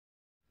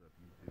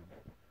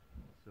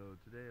So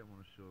today I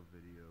want to show a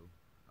video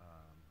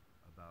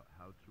about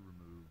how to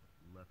remove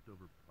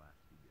leftover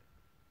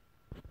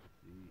plasti-dip.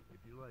 See,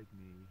 if you're like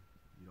me,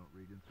 you don't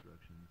read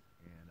instructions,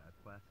 and I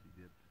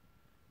plasti-dipped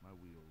my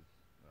wheels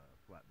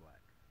flat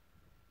black.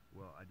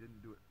 Well, I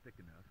didn't do it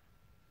thick enough.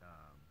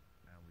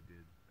 I only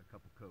did a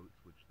couple coats,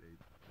 which they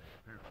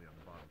apparently on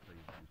the bottle tell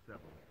you to do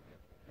several.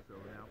 So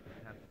now for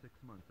the past 6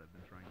 months I've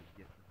been trying to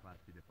get the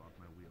plasti-dip off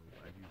my wheels.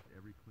 I've used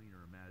every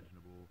cleaner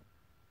imaginable,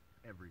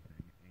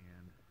 everything,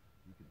 and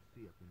you can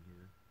see up in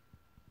here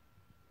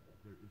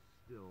there is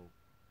still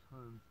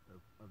tons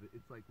of it.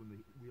 It's like when the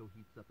wheel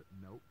heats up, it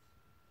melts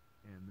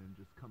and then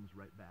just comes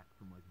right back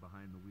from like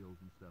behind the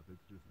wheels and stuff.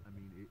 It's just, I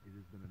mean, it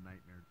has been a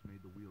nightmare. It's made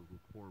the wheels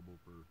look horrible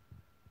for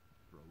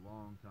a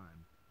long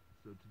time.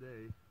 So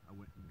today I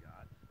went and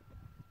got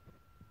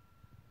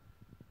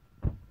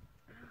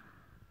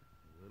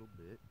a little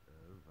bit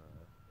of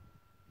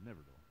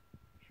Neverdol.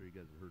 I'm sure you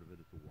guys have heard of it.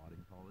 It's a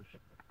wadding polish.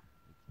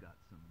 It's got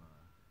some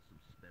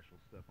special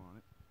stuff on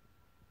it,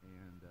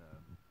 and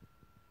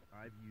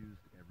I've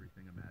used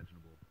everything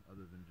imaginable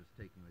other than just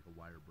taking like a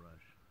wire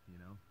brush, you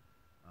know.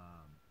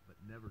 But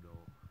Neverdol,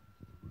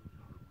 this is a really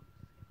hard one to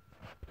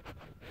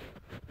see.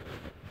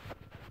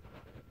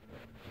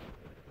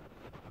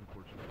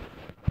 Unfortunately,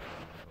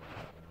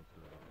 most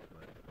of it off,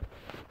 but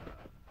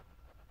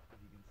as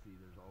you can see,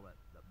 there's all that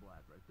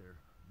black right there.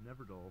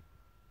 Neverdol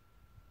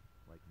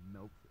like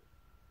melts it.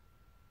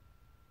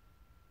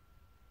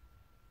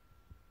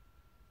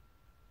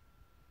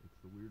 It's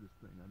the weirdest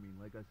thing. I mean,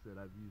 like I said,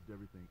 I've used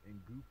everything. And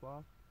Goof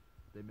Off,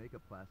 they make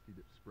a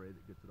plasti-dip spray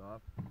that gets it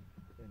off,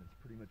 and it's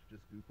pretty much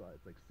just Goof Off.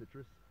 It's like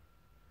citrus.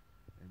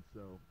 And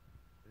so,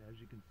 as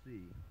you can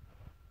see,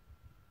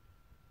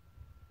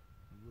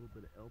 a little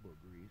bit of elbow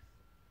grease.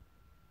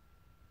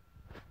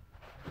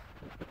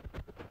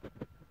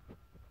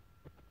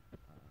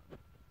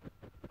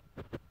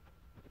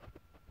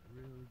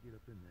 Really get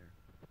up in there.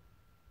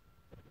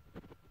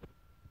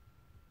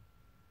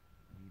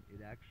 I mean,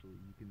 it actually,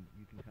 you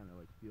can kind of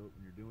like feel it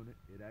when you're doing it.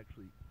 It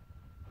actually,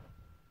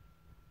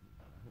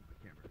 I hope the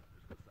camera doesn't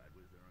just go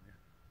sideways there on you.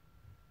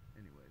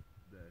 Anyway,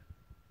 the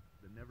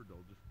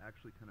Neverdol just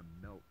actually kind of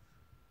melts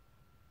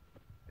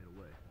it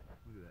away.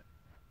 Look at that.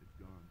 It's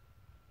gone.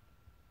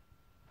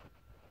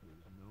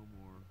 There's no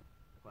more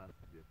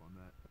plasti-dip on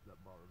that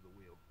bar of the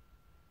wheel.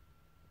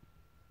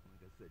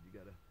 Like I said, you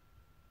gotta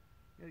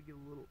get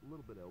a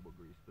little bit of elbow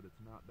grease, but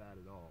it's not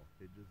bad at all.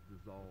 It just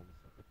dissolves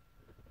the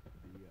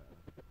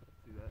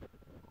see that?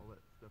 All that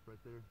stuff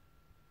right there?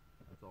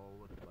 That's all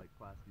like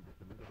plasti-dip.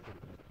 And like I said,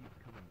 it just keeps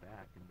coming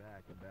back and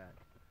back and back.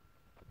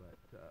 But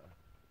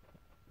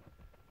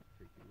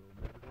take your little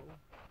Neverdol.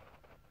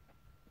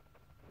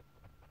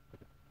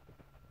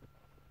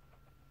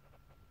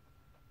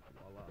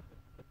 Voila.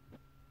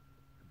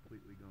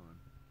 Completely gone.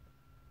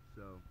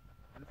 So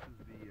this is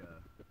the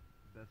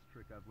best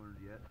trick I've learned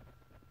yet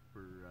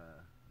for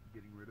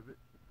getting rid of it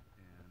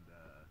and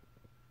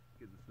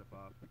getting the stuff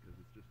off, because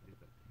it's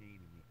a pain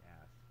in the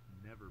ass.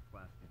 Never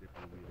plasti-dip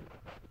your wheels.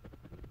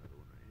 There's another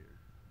one right here.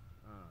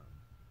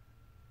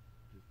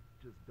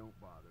 Just don't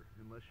bother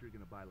unless you're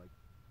gonna buy like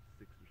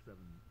 6 or 7,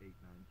 8,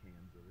 9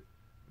 cans of it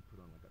and put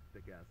on like a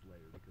thick ass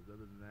layer, because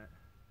other than that,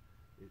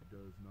 it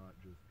does not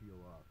just peel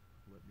off.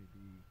 Let me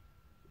be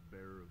the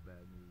bearer of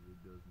bad news.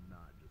 It does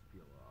not just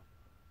peel off.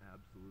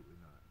 Absolutely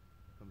not.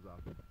 It comes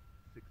off in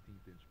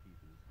 16th-inch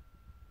pieces.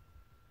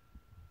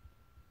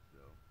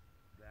 So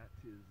that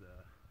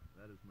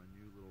is my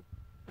new little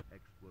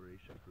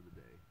exploration for the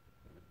day.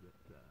 Is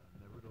that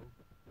Neverdol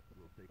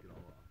will take it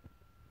all off.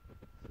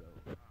 So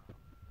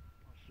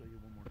I'll show you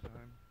one more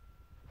time.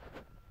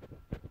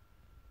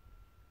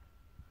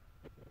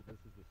 This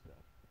is the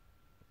stuff.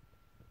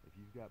 If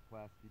you've got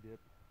plasti-dip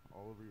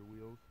all over your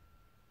wheels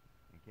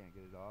and can't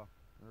get it off,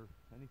 or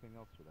anything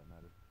else for that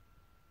matter,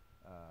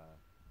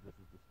 this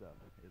is the stuff.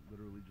 It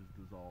literally just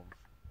dissolves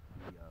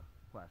the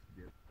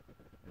plasti-dip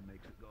and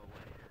makes it go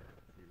away.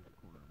 Here's the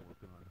corner I'm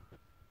working on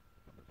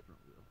this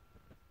front wheel.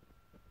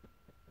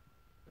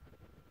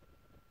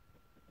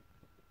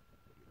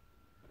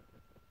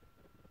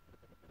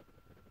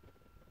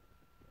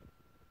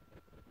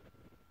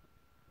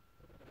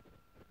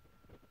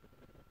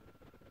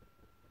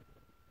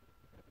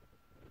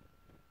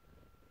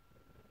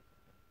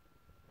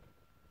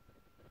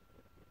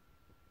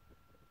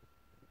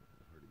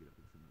 Hard to get up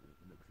in some of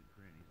the nooks and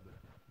crannies, but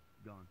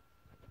gone.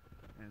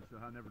 And so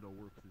how Neverdol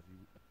works is you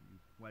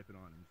wipe it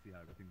on and you see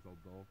how everything's all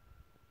dull.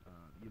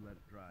 You let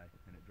it dry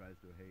and it dries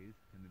to a haze,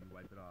 and then you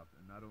wipe it off,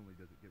 and not only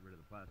does it get rid of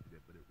the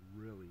plasti-dip, but it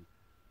really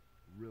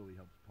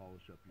helps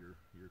polish up your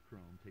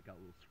chrome, take out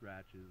little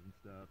scratches and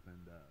stuff,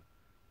 and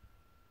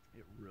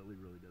it really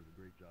does a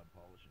great job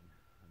polishing.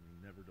 I mean,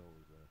 Neverdol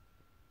is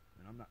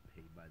and I'm not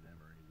paid by them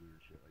or any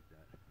weird shit like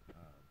that.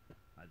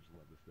 I just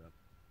love the stuff.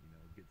 You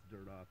know, it gets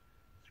dirt off,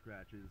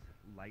 scratches,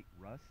 light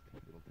rust.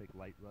 It'll take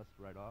light rust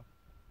right off.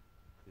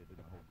 See, I did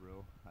my whole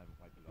grill. I haven't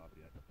wiped it off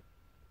yet.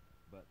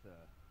 But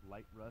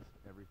light rust,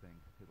 everything,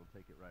 it'll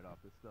take it right off.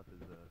 This stuff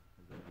is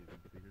amazing.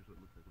 See, here's what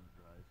it looks like when it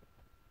dries.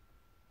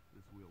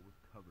 This wheel was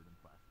covered in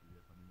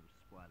plasti-dip. I mean, there's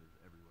splatters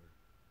everywhere.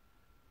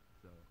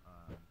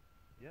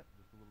 Yep,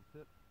 just a little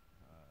tip.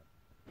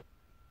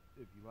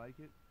 If you like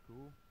it,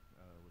 cool.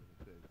 What do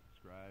they say?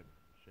 Subscribe,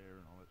 share,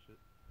 and all that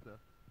shit stuff.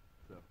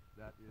 So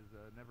that is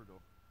Never Dull.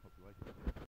 Hope you like it.